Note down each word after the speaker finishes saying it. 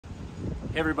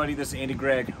Hey everybody, this is Andy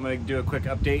Gregg. I'm going to do a quick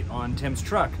update on Tim's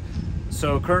truck.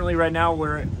 So currently right now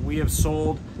we have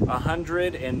sold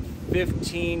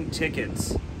 115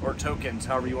 tickets or tokens,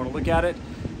 however you want to look at it.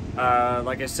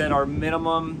 Like I said, our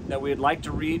minimum that we'd like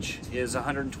to reach is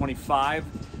 125.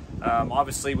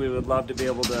 Obviously we would love to be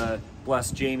able to bless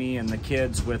Jamie and the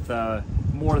kids with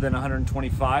more than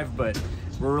 125, but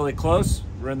we're really close.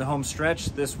 We're in the home stretch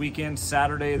this weekend,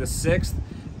 Saturday the 6th.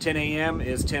 10 a.m.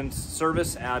 is Tim's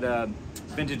service at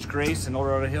Vintage Grace in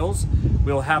Dorado Hills.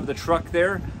 We'll have the truck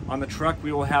there. On the truck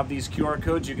we will have these QR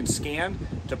codes you can scan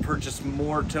to purchase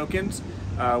more tokens.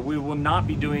 We will not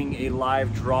be doing a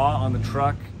live draw on the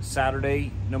truck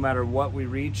Saturday, no matter what we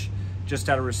reach, just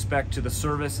out of respect to the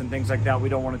service and things like that. We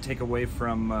don't want to take away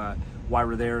from why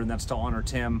we're there, and that's to honor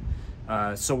Tim.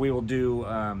 So we will do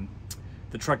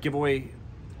the truck giveaway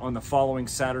on the following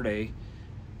Saturday.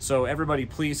 So everybody,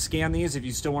 please scan these if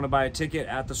you still want to buy a ticket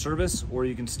at the service, or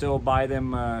you can still buy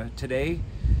them today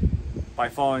by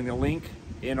following the link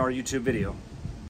in our YouTube video.